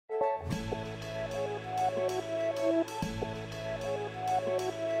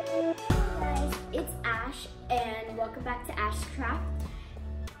welcome back to Ashcraft.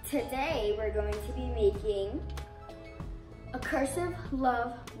 Today we're going to be making a cursive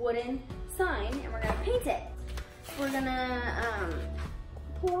love wooden sign and we're gonna paint it. We're gonna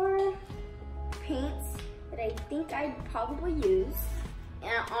pour paints that I think I'd probably use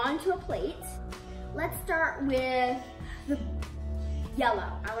onto a plate. Let's start with the yellow.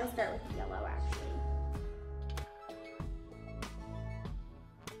 I want to start with the yellow actually.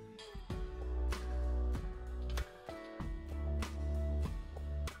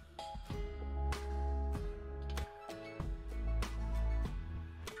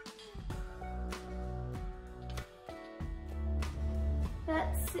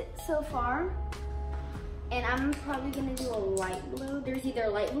 That's it so far. And I'm probably gonna do a light blue. There's either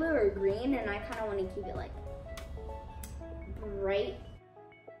light blue or green, and I kind of want to keep it like bright.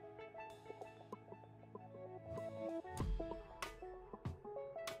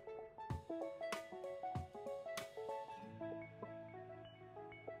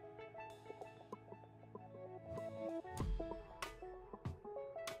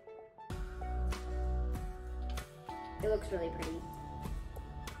 It looks really pretty.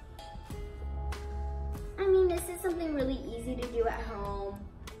 I mean, this is something really easy to do at home.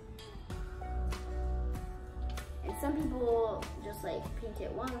 And some people just like paint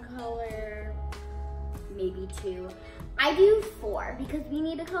it one color, maybe two. I do 4 because we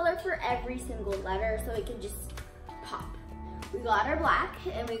need a color for every single letter so it can just pop. We got our black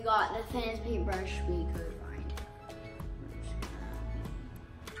and we got the thinnest paintbrush we could find.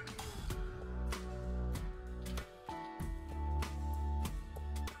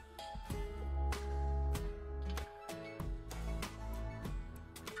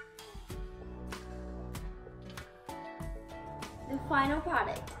 The final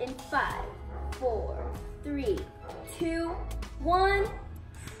product in 5, 4, 3, 2, 1.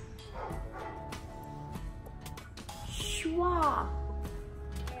 Schwa!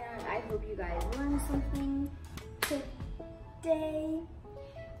 And I hope you guys learned something today.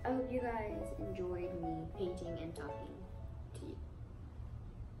 I hope you guys enjoyed me painting and talking.